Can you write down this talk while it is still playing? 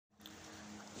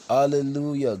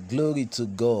Hallelujah. Glory to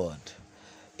God.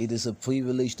 It is a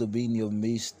privilege to be in your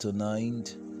midst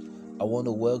tonight. I want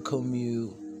to welcome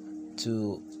you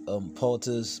to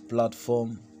Porter's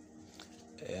platform.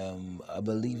 I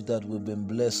believe that we've been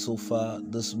blessed so far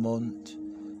this month.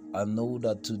 I know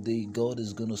that today God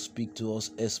is going to speak to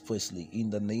us expressly in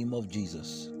the name of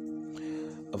Jesus.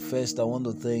 First, I want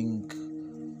to thank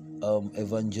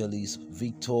Evangelist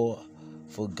Victor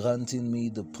for granting me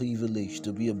the privilege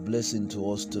to be a blessing to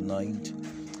us tonight.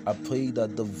 I pray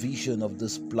that the vision of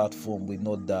this platform will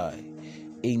not die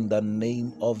in the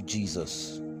name of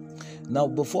Jesus. Now,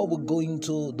 before we go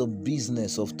into the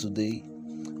business of today,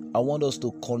 I want us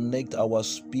to connect our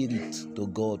spirit to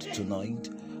God tonight.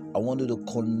 I want you to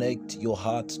connect your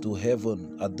heart to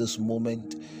heaven at this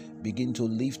moment. Begin to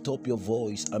lift up your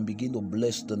voice and begin to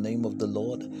bless the name of the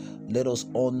Lord. Let us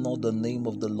honor the name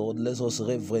of the Lord. Let us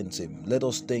reverence Him. Let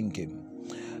us thank Him.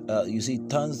 You see,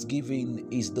 thanksgiving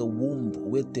is the womb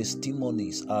where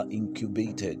testimonies are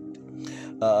incubated.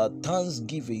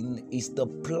 Thanksgiving is the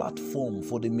platform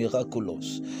for the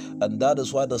miraculous, and that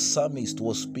is why the psalmist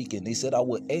was speaking. He said, I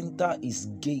will enter his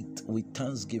gate with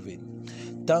thanksgiving.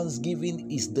 Thanksgiving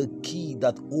is the key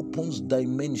that opens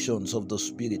dimensions of the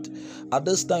spirit. At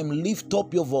this time, lift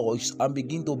up your voice and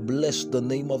begin to bless the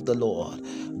name of the Lord.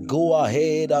 Go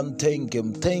ahead and thank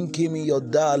Him. Thank Him in your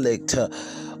dialect.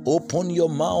 Open your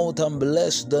mouth and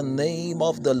bless the name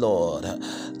of the Lord.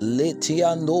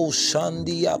 Letiano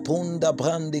Shandi Apunda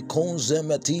Brandi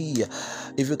Konzemeti.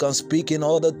 If you can speak in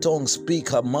other tongues,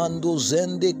 speak. Amando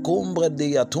Zende Combre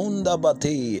de Atunda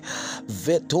Bate.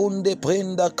 Vetonde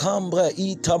Prenda Cambra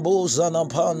Itabozana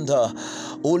Panda.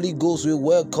 Holy Ghost, we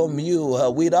welcome you.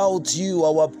 Without you,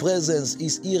 our presence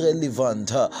is irrelevant.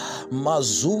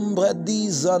 Mazumbra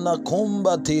dizana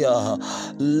combatia.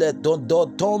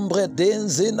 Letodotombre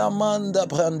denzinamanda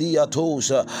prandia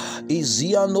tosha.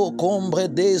 Iziano combre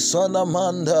de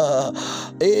sanamanda.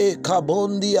 E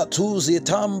kabondia tuzi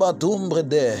tamba tumbre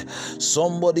de.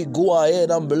 Somebody go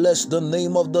ahead and bless the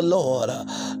name of the Lord.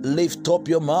 Lift up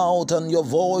your mouth and your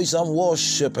voice and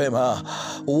worship Him.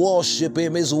 Worship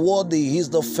Him. Is worthy. He's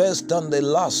the first and the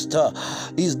last.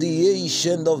 Is the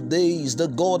ancient of days. The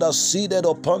God that seated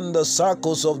upon the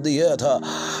circles of the earth.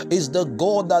 Is the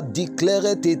God that declared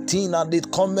a thing and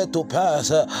it cometh to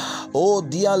pass. O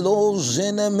dialo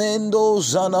zenemendo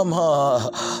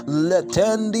zanama.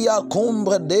 Letendia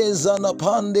cumbre de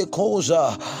zanapande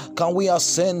cosa. Can we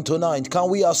ascend tonight? Can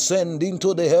we ascend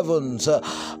into the heavens?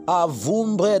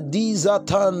 Avumbre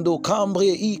dizatando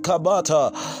cambre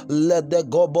ikabata. Let the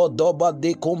gobo doba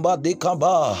de kumba de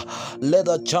kaba. Let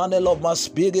the channel of my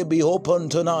spirit be open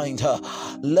tonight.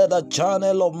 Let the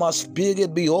channel of my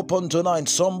spirit be open tonight.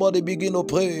 Somebody begin to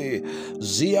pray.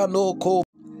 Zianoko.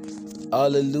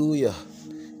 Hallelujah.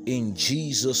 In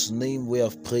Jesus' name we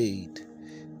have prayed.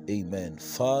 Amen.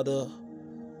 Father,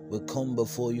 we come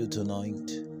before you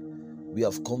tonight. We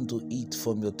have come to eat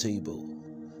from your table.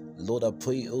 Lord, I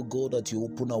pray, oh God, that you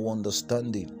open our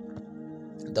understanding,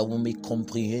 that we may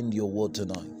comprehend your word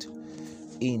tonight.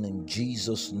 In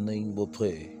Jesus' name we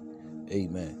pray.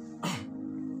 Amen.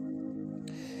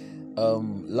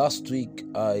 Last week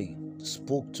I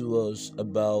spoke to us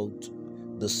about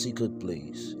the secret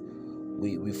place.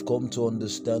 We've come to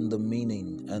understand the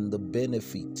meaning and the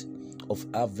benefit of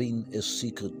having a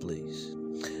secret place.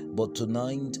 But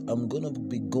tonight I'm going to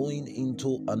be going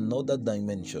into another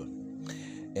dimension.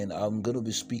 And I'm going to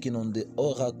be speaking on the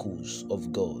oracles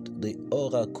of God. The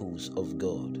oracles of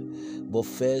God. But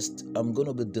first, I'm going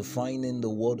to be defining the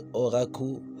word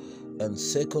oracle. And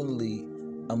secondly,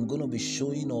 I'm going to be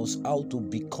showing us how to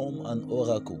become an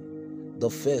oracle. The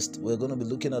first, we're going to be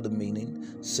looking at the meaning.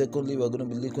 Secondly, we're going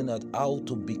to be looking at how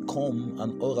to become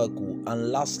an oracle.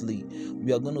 And lastly,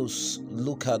 we are going to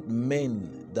look at men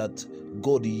that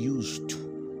God used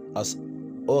as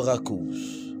oracles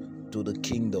to the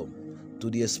kingdom, to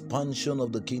the expansion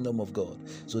of the kingdom of God.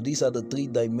 So these are the three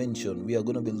dimensions we are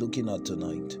going to be looking at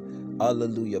tonight.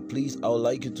 Hallelujah. Please, I would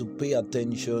like you to pay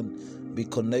attention, be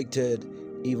connected,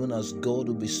 even as God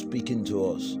will be speaking to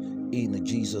us in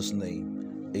Jesus'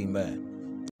 name.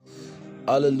 Amen.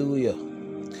 Hallelujah.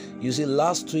 You see,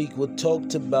 last week we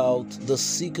talked about the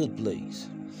secret place.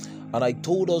 And I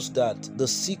told us that the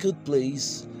secret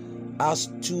place has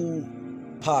two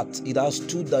parts. It has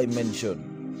two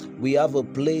dimensions. We have a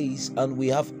place and we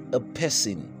have a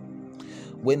person.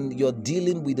 When you're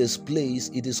dealing with this place,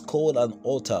 it is called an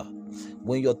altar.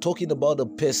 When you're talking about a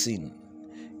person,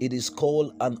 it is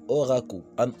called an oracle.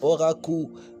 An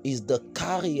oracle is the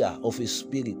carrier of a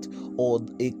spirit or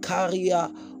a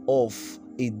carrier of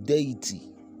a deity.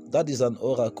 That is an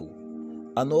oracle.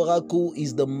 An oracle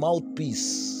is the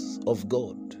mouthpiece of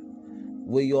God.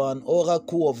 When you are an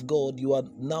oracle of God, you are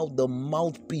now the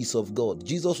mouthpiece of God.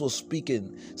 Jesus was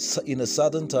speaking in a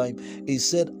certain time. He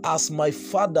said, as my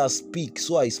Father speaks,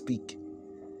 so I speak.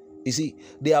 You see,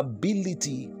 the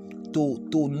ability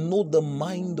to know the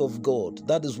mind of God,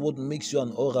 that is what makes you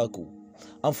an oracle.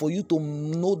 And for you to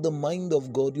know the mind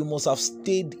of God, you must have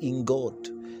stayed in God.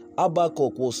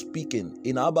 Habakkuk was speaking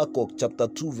in Habakkuk chapter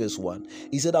 2 verse 1.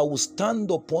 He said, I will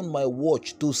stand upon my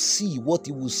watch to see what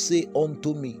he will say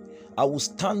unto me. I will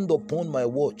stand upon my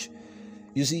watch.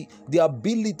 You see, the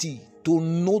ability to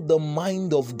know the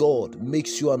mind of God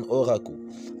makes you an oracle.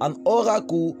 An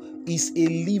oracle is a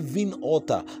living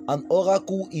altar. An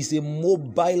oracle is a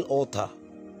mobile altar.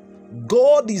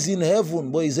 God is in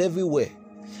heaven, but he's everywhere.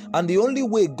 And the only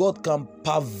way God can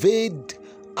pervade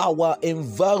our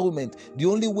environment, the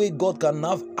only way God can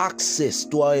have access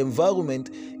to our environment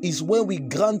is when we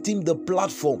grant him the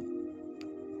platform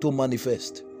to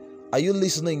manifest. Are you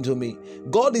listening to me?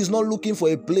 God is not looking for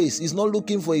a place. He's not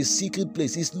looking for a secret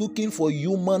place. He's looking for a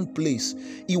human place.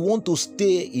 He wants to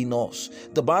stay in us.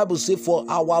 The Bible says, for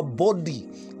our body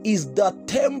is the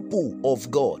temple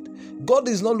of God. God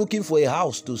is not looking for a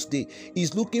house to stay.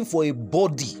 He's looking for a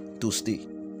body to stay.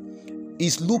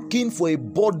 He's looking for a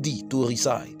body to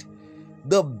reside.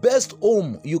 The best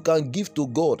home you can give to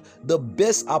God, the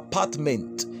best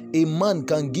apartment a man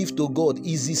can give to God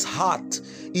is his heart,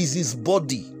 is his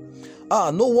body.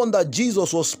 No wonder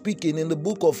Jesus was speaking in the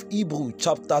book of Hebrews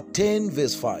chapter 10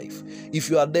 verse 5. If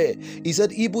you are there, he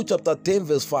said, Hebrews chapter 10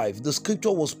 verse 5, the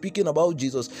scripture was speaking about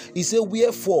Jesus. He said,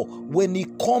 wherefore, when he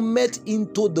cometh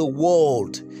into the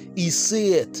world, he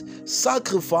saith,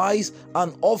 sacrifice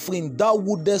and offering thou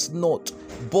wouldest not,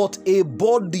 but a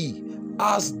body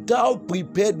hast thou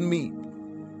prepared me.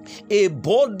 A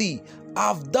body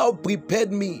have thou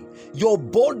prepared me. Your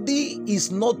body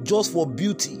is not just for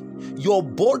beauty. Your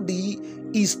body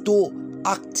is to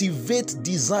activate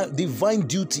divine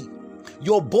duty.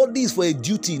 Your body is for a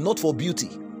duty, not for beauty.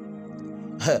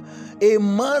 A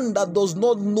man that does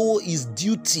not know his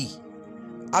duty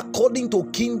according to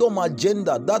kingdom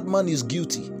agenda, that man is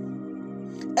guilty.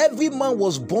 Every man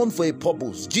was born for a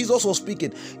purpose. Jesus was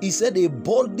speaking. He said, a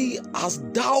body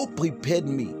hast thou prepared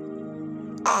me.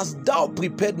 Hast thou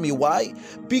prepared me. Why?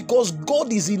 Because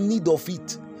God is in need of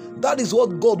it. That is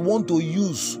what God wants to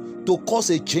use to cause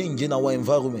a change in our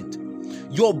environment.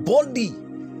 Your body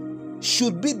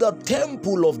should be the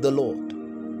temple of the Lord.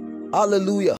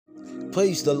 Hallelujah.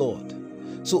 Praise the Lord.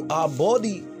 So our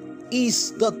body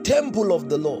is the temple of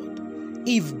the Lord.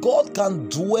 If God can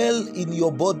dwell in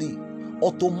your body,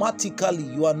 automatically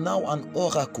you are now an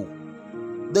oracle.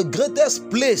 The greatest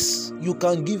place you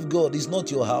can give God is not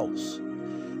your house.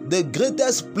 The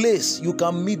greatest place you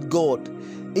can meet God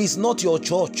is not your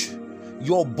church.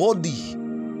 Your body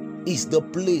is the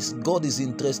place God is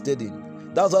interested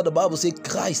in. That's why the Bible says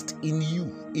Christ in you.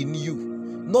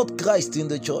 Not Christ in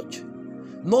the church.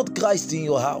 Not Christ in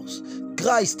your house.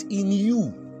 Christ in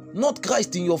you. Not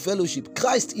Christ in your fellowship.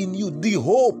 Christ in you, the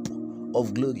hope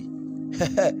of glory.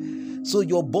 So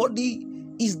your body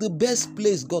is the best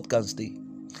place God can stay.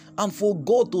 And for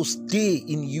God to stay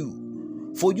in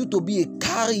you, for you to be a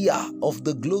carrier of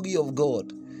the glory of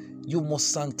God, you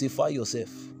must sanctify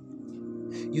yourself.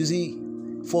 You see,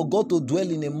 for God to dwell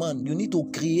in a man, you need to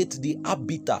create the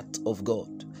habitat of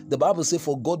God. The Bible says,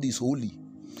 for God is holy.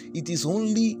 It is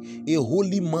only a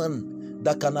holy man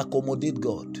that can accommodate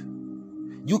God.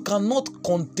 You cannot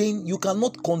contain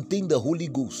the Holy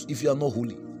Ghost if you are not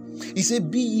holy. He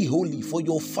said, be ye holy, for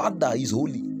your Father is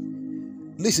holy.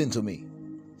 Listen to me.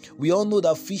 We all know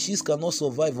that fishes cannot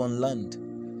survive on land.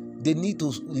 They need to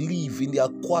live in the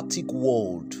aquatic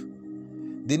world.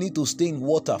 They need to stay in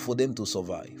water for them to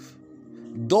survive.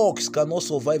 Dogs cannot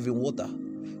survive in water.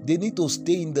 They need to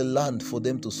stay in the land for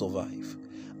them to survive.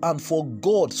 And for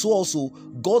God, so also,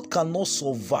 God cannot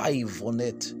survive on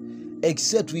earth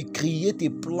except we create a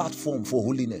platform for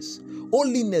holiness.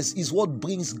 Holiness is what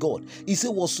brings God. He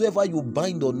said, whatsoever you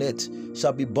bind on earth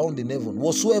shall be bound in heaven.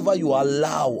 Whatsoever you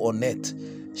allow on earth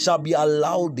shall be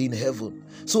allowed in heaven.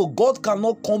 So God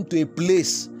cannot come to a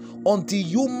place until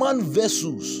human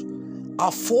vessels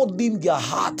afford him their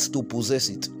heart to possess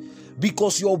it.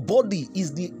 Because your body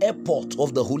is the airport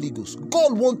of the Holy Ghost.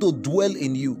 God wants to dwell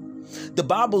in you. The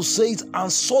Bible says,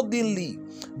 and suddenly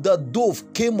the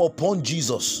dove came upon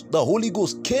Jesus. The Holy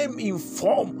Ghost came in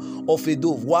form of a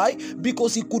dove. Why?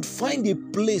 Because he could find a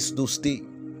place to stay.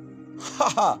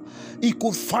 He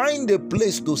could find a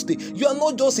place to stay. You are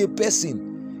not just a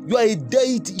person. You are a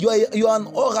deity. You are an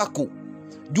oracle.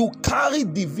 You carry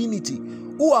divinity.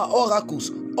 Who are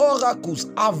oracles? Oracles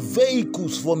are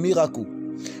vehicles for miracle.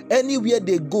 Anywhere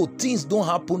they go, things don't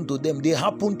happen to them. They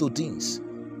happen to things.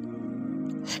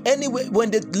 Anyway,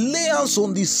 when they lay hands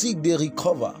on the sick, they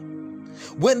recover.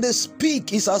 When they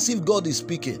speak, it's as if God is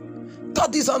speaking.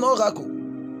 That is an oracle.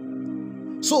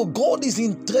 So God is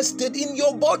interested in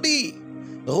your body.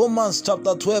 Romans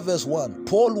chapter 12 verse 1.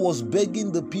 Paul was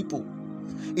begging the people.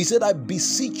 He said, I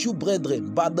beseech you,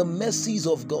 brethren, by the mercies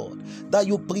of God, that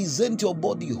you present your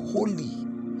body holy,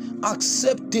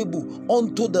 acceptable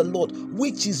unto the Lord,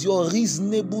 which is your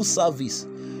reasonable service.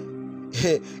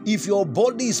 If your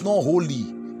body is not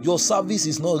holy, your service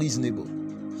is not reasonable.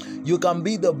 You can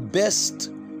be the best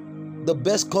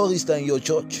chorister in your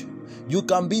church. You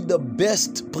can be the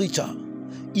best preacher.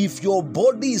 If your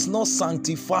body is not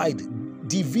sanctified,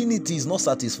 divinity is not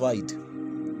satisfied.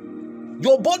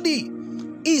 Your body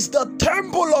is the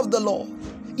temple of the Lord.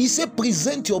 He said,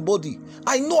 present your body.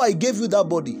 I know I gave you that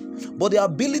body, but the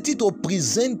ability to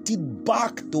present it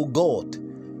back to God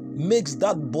makes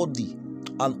that body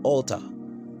an altar,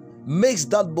 makes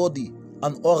that body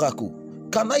an oracle.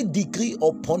 Can I decree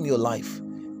upon your life?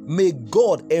 May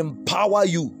God empower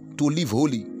you to live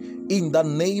holy in the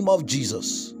name of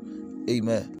Jesus.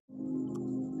 Amen.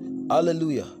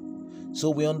 Hallelujah. So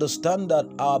we understand that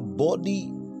our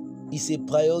body is a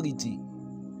priority.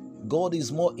 God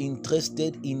is more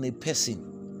interested in a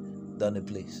person than a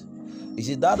place. You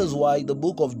see, that is why the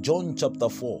book of John chapter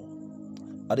 4,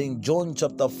 I think John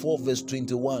chapter 4 verse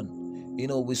 21,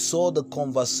 we saw the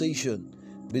conversation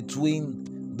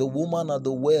between the woman at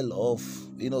the well of,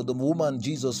 the woman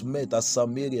Jesus met at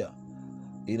Samaria.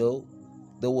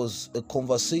 There was a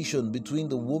conversation between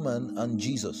the woman and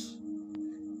Jesus.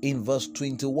 In verse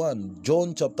 21,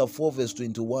 John chapter 4 verse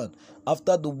 21,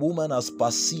 after the woman has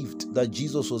perceived that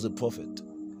Jesus was a prophet,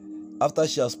 after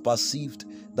she has perceived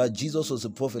that Jesus was a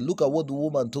prophet, look at what the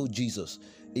woman told Jesus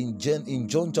in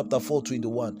John chapter 4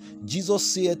 21. Jesus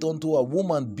said unto her,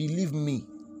 woman, believe me.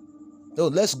 Oh,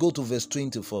 let's go to verse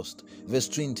 20 first. Verse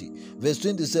 20. Verse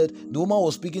 20 said, the woman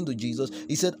was speaking to Jesus.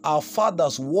 He said, our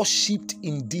fathers worshipped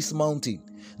in this mountain.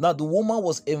 Now the woman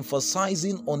was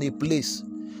emphasizing on a place.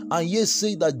 And yet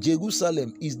say that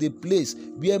Jerusalem is the place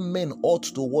where men ought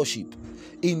to worship.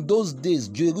 In those days,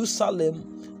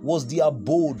 Jerusalem was the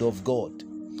abode of God.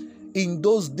 In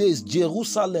those days,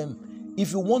 Jerusalem,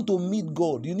 if you want to meet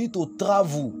God, you need to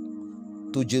travel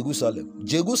to Jerusalem.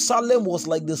 Jerusalem was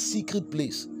like the secret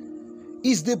place.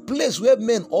 It's the place where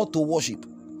men ought to worship.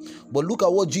 But look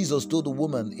at what Jesus told the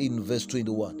woman in verse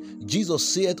 21. Jesus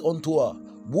said unto her,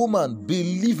 woman,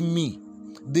 believe me,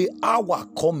 the hour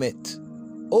cometh.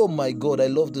 Oh my God, I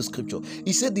love the scripture.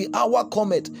 He said, the hour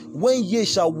cometh when ye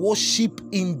shall worship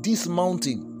in this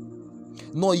mountain,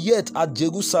 nor yet at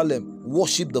Jerusalem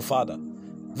worship the Father.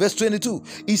 Verse 22,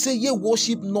 he said, ye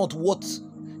worship not what?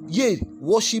 Ye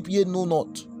worship ye know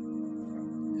not.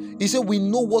 He said, we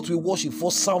know what we worship, for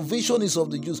salvation is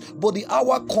of the Jews. But the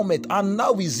hour cometh, and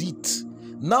now is it.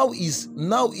 Now is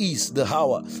the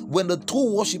hour when the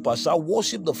true worshipper shall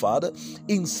worship the Father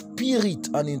in spirit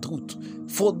and in truth.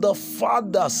 For the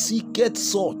Father seeketh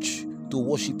such to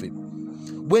worship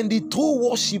him. When the true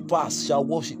worshippers shall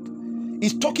worship.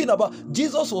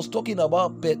 Jesus was talking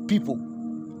about people.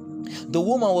 The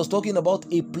woman was talking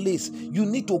about a place. You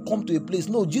need to come to a place.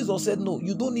 No, Jesus said, no,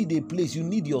 you don't need a place. You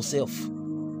need yourself.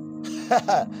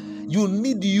 You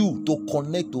need you to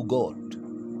connect to God.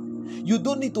 You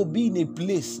don't need to be in a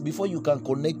place before you can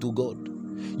connect to God.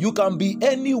 You can be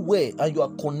anywhere and you are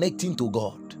connecting to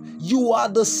God. You are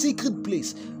the secret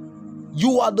place.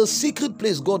 You are the secret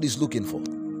place God is looking for.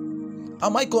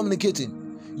 Am I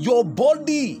communicating? Your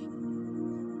body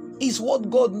is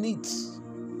what God needs.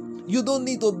 You don't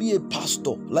need to be a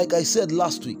pastor, like I said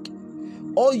last week.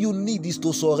 All you need is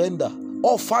to surrender.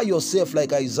 Offer yourself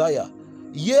like Isaiah.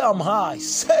 Here am I,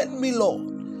 send me,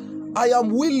 Lord. I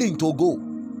am willing to go.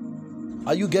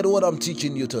 Are you getting what I'm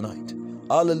teaching you tonight?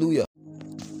 Hallelujah.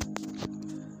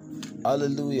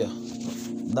 Hallelujah.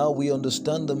 Now we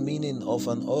understand the meaning of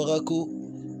an oracle,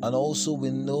 and also we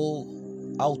know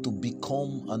how to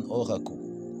become an oracle.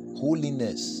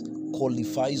 Holiness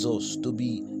qualifies us to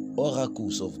be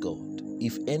oracles of God.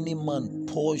 If any man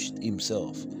purged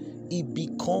himself, he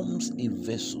becomes a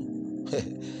vessel.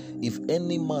 If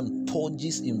any man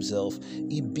purges himself,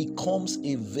 he becomes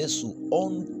a vessel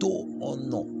unto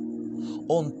honor.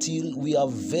 Until we are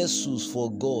vessels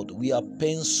for God, we are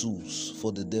pencils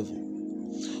for the devil.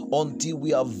 Until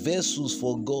we are vessels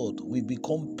for God, we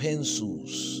become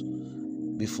pencils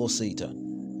before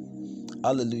Satan.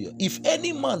 Hallelujah. If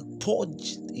any man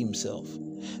purged himself,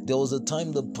 there was a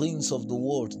time the prince of the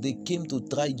world, they came to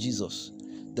try Jesus.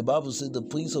 The Bible said the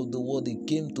prince of the world, they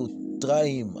came to try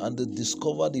him, and they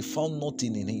discovered they found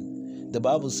nothing in him. The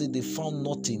Bible said they found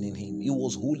nothing in him. He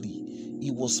was holy.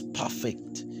 He was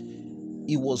perfect.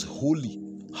 He was holy.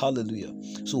 Hallelujah.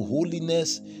 So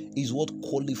holiness is what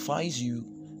qualifies you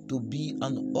to be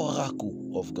an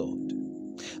oracle of God.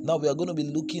 Now we are going to be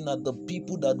looking at the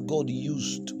people that God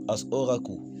used as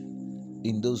oracle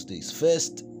in those days.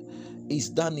 First is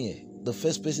Daniel. The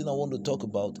first person I want to talk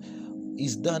about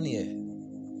is Daniel.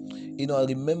 You know, I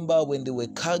remember when they were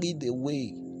carried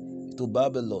away to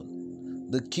Babylon,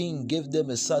 the king gave them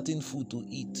a certain food to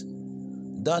eat.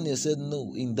 Daniel said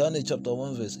no. In Daniel chapter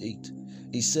 1 verse 8,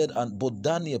 he said, but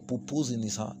Daniel proposed in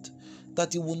his heart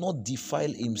that he will not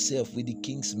defile himself with the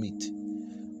king's meat.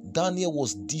 Daniel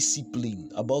was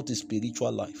disciplined about his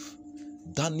spiritual life.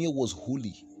 Daniel was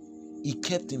holy. He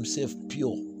kept himself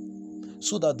pure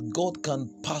so that God can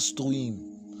pass through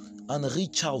him and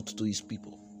reach out to his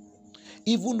people.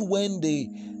 Even when they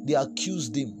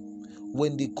accused him,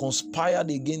 when they conspired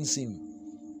against him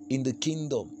in the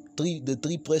kingdom, the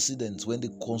three presidents, when they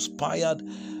conspired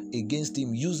against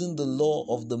him using the law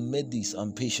of the Medes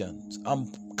and Persians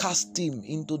and cast him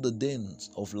into the dens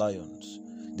of lions.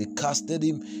 They casted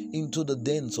him into the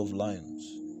dens of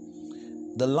lions.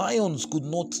 The lions could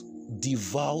not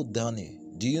devour Daniel.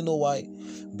 Do you know why?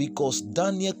 Because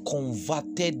Daniel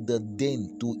converted the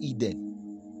den to Eden.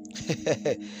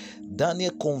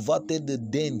 Daniel converted the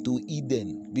den to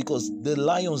Eden, because the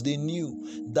lions, they knew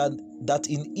that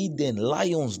in Eden,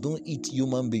 lions don't eat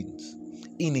human beings.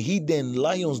 In Eden,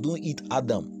 lions don't eat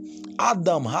Adam.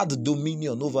 Adam had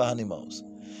dominion over animals.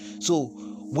 So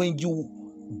when you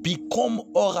become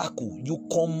oracle, you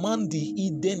command the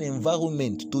Eden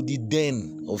environment to the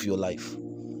den of your life.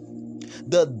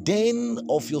 The den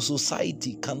of your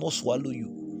society cannot swallow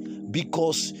you,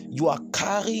 because you are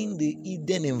carrying the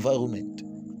Eden environment.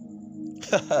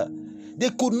 They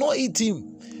could not eat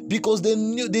him because they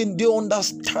knew, they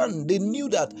understand, they knew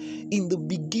that in the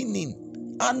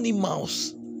beginning,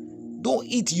 animals don't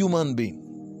eat human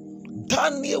beings.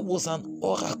 Daniel was an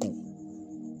oracle.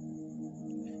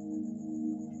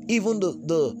 Even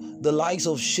the likes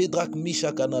of Shadrach,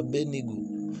 Meshach, and Abednego,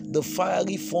 the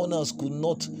fiery furnace could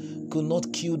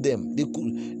not kill them.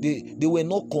 They were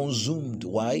not consumed.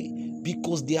 Why?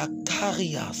 Because they are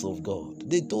carriers of God.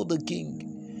 They told the king,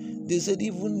 they said,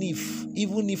 even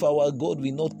if our God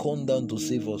will not come down to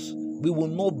save us, we will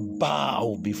not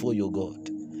bow before your God.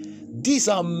 These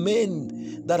are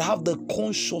men that have the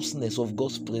consciousness of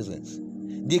God's presence.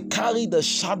 They carry the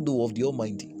shadow of the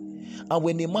Almighty. And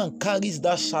when a man carries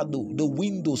that shadow, the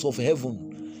windows of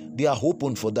heaven, they are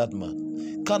open for that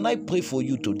man. Can I pray for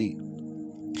you today?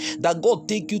 That God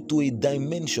take you to a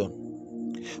dimension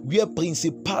where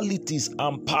principalities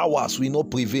and powers will not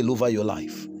prevail over your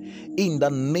life. In the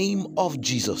name of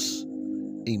Jesus.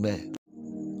 Amen.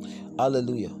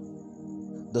 Hallelujah.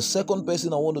 The second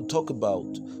person I want to talk about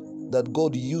that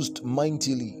God used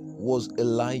mightily was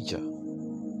Elijah.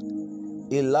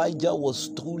 Elijah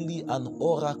was truly an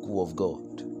oracle of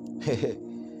God.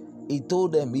 He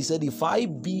told them, he said, if I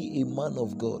be a man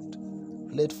of God,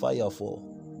 let fire fall.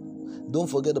 Don't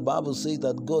forget, the Bible says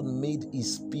that God made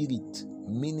his spirit,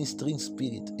 ministering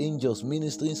spirit, angels,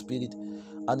 ministering spirit,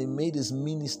 and he made his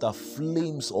minister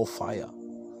flames of fire.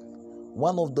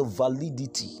 One of the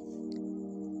validity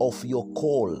of your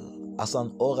call as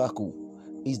an oracle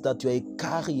is that you are a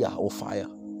carrier of fire.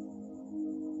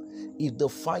 If the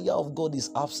fire of God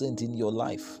is absent in your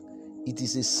life, it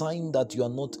is a sign that you are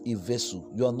not a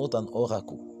vessel, you are not an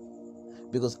oracle.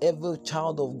 Because every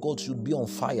child of God should be on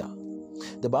fire.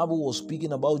 The Bible was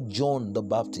speaking about John the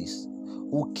Baptist,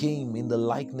 who came in the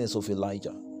likeness of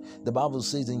Elijah. The Bible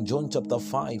says in John chapter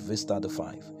 5 verse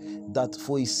 35 that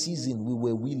for a season we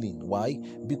were willing. Why?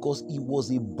 Because he was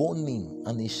a burning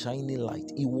and a shining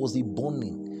light. He was a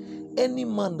burning. Any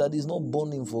man that is not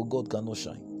burning for God cannot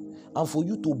shine. And for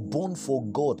you to burn for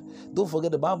God, don't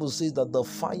forget the Bible says that the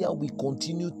fire will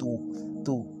continue to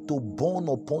burn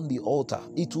upon the altar.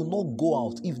 It will not go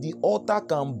out. If the altar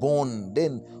can burn,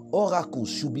 then oracles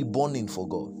should be burning for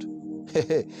God.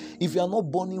 If you are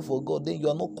not burning for God, then you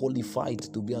are not qualified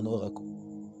to be an oracle.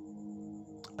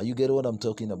 Are you getting what I'm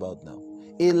talking about now?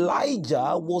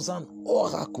 Elijah was an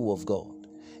oracle of God.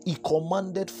 He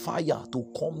commanded fire to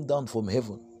come down from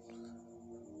heaven,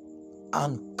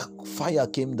 and fire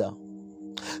came down.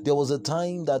 There was a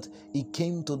time that he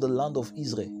came to the land of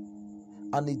Israel,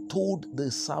 and he told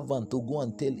the servant to go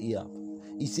and tell Ahab.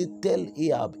 He said, tell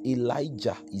Ahab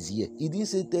Elijah is here. He didn't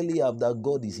say tell Ahab that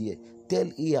God is here. Tell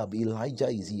Ahab Elijah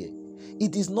is here.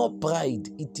 It is not pride,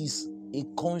 it is a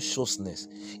consciousness.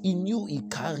 He knew he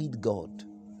carried God.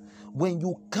 When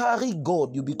you carry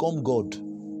God, you become God.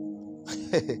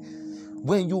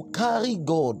 When you carry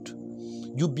God,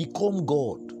 you become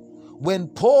God. When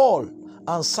Paul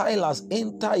and Silas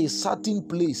enter a certain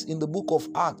place in the book of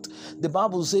Acts, the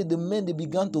Bible said the men, they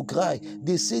began to cry.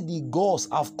 They said the gods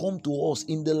have come to us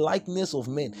in the likeness of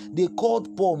men. They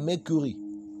called Paul Mercury.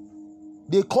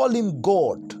 They call him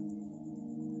God.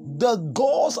 The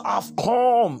gods have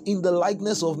come in the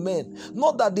likeness of men.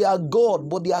 Not that they are God,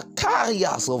 but they are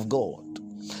carriers of God.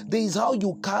 This is how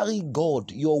you carry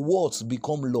God. Your words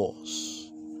become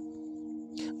laws.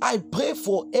 I pray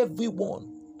for everyone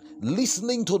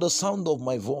listening to the sound of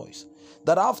my voice,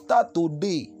 that after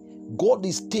today, God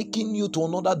is taking you to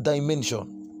another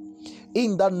dimension.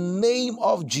 In the name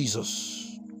of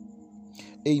Jesus.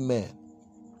 Amen.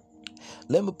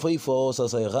 Let me pray for us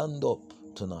as I round up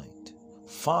tonight.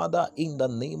 Father, in the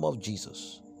name of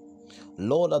Jesus,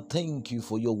 Lord, I thank you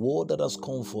for your word that has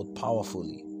come forth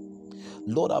powerfully.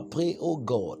 Lord, I pray, oh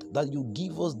God, that you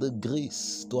give us the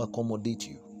grace to accommodate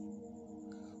you.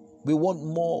 We want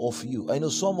more of you. I know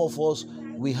some of us,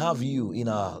 we have you in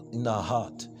our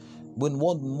heart. We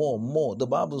want more. The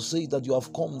Bible says that you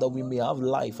have come that we may have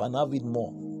life and have it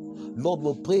more. Lord,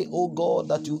 we pray, oh God,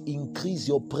 that you increase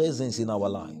your presence in our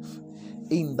life.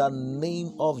 In the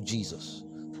name of Jesus.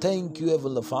 Thank you,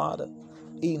 Heavenly Father.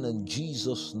 In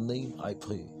Jesus' name I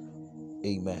pray.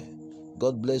 Amen.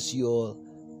 God bless you all.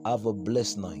 Have a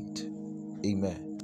blessed night. Amen.